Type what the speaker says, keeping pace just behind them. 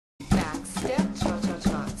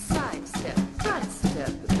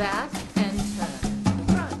back and turn.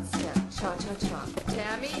 Front step, cha-cha-cha.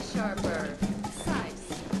 Tammy Sharper. Side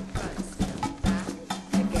step, front step, back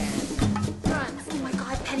again. Front step. Oh my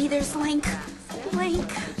God, Penny, there's Link. Link.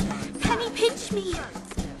 Penny, pinch me.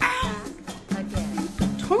 Ah. Again.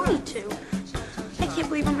 Told me to. I can't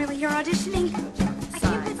believe I'm really here auditioning. I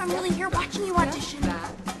can't believe I'm really here watching you audition.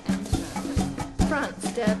 Back and turn. Front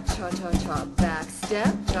step, cha-cha-cha. Back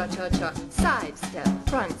step, cha-cha-cha. Side step,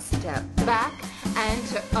 front step, back and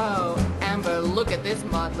turn. Oh, Amber, look at this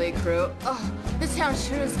motley crew. Oh, this town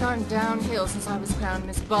sure has gone downhill since I was crowned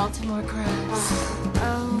Miss Baltimore Crabs.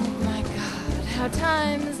 Oh my God, how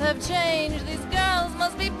times have changed. These girls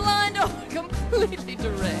must be blind or completely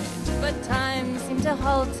deranged. But time seemed to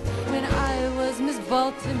halt when I was Miss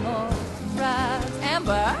Baltimore Crabs.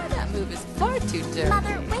 Amber, that move is far too dirty.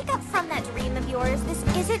 Mother, wake up from that dream of yours. This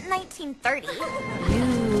isn't 1930.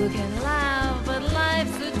 You can laugh, but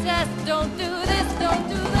life's a test. Don't do this, don't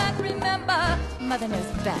do that. Remember, Mother knows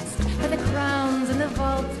best. For the crowns in the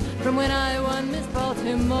vault from when I won Miss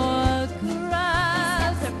Baltimore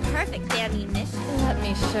Crabs. That's a perfect ammunition. Let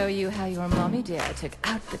me show you how your mommy dear took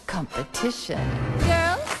out the competition.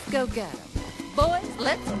 Girls, go get 'em. Boys,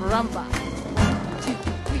 let's rumba. 1, 2,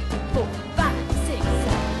 3, 4, 5, 6,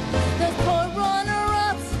 7. Those poor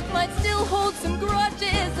runner-ups might still hold some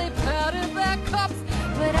grudges. They powdered their cups,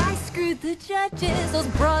 but I screwed the judges. Those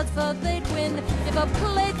broads thought they'd win if I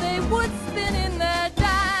played, they would spin in their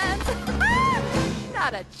dance.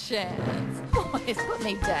 Not a chance. Boys, put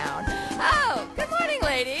me down. Oh, good morning,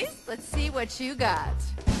 ladies. Let's see what you got.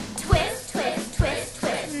 Twist, twist, twist,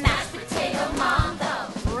 twist. Mashed potato mambo.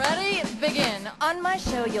 Ready? Begin. On my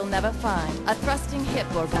show, you'll never find a thrusting hip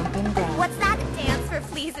or bumping ground. What's that, a dance for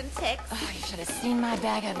fleas and ticks? Oh, you should have seen my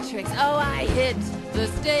bag of tricks. Oh, I hit the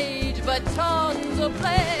stage, but tons of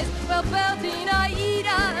plays. Well, belting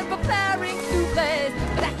Aida and preparing souffles.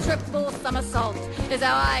 But that triple somersault is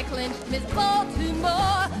how I clinched Miss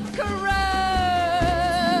Baltimore Crabs.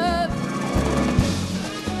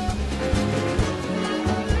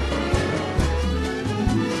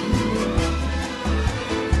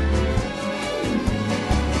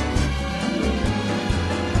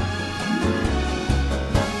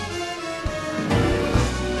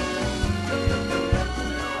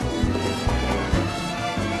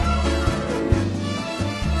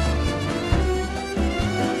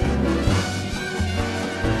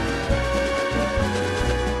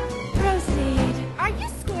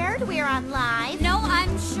 We're on live. No,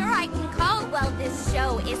 I'm sure I can call. Well, this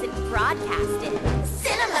show isn't broadcasted.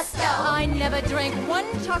 Cinema Stove. I never drank one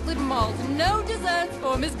chocolate malt, no desserts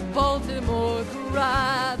for Miss Baltimore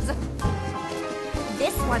Crabs.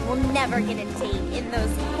 This one will never get a date in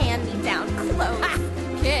those hand-me-down clothes. Ha!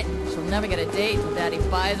 Kid, she'll never get a date till Daddy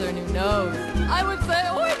buys her a new nose. I would say,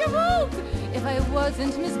 oh, I can vote if I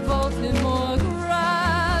wasn't Miss Baltimore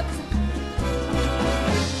Crabs.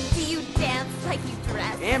 Do you dance like you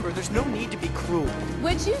dress? Amber, there's no need to be cruel.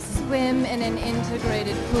 Would you swim in an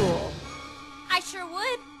integrated pool? I sure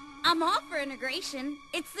would. I'm all for integration.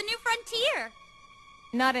 It's the new frontier.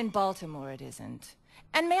 Not in Baltimore, it isn't.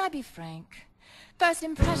 And may I be frank? First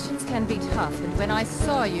impressions can be tough, and when I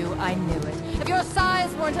saw you, I knew it. If your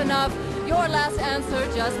size weren't enough, your last answer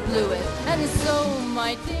just blew it. And so,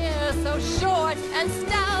 my dear, so short and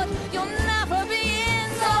stout, you'll never be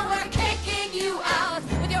in, so we're kicking you out.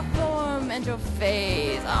 With your form and your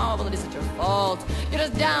face, oh, well, it isn't your fault. You're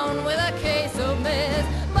just down with a case of Miss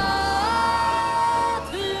Baltimore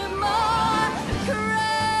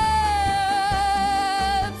Crabs.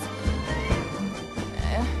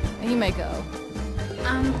 You may go.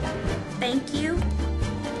 Thank you.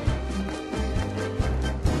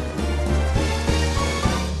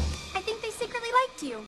 I think they secretly liked you.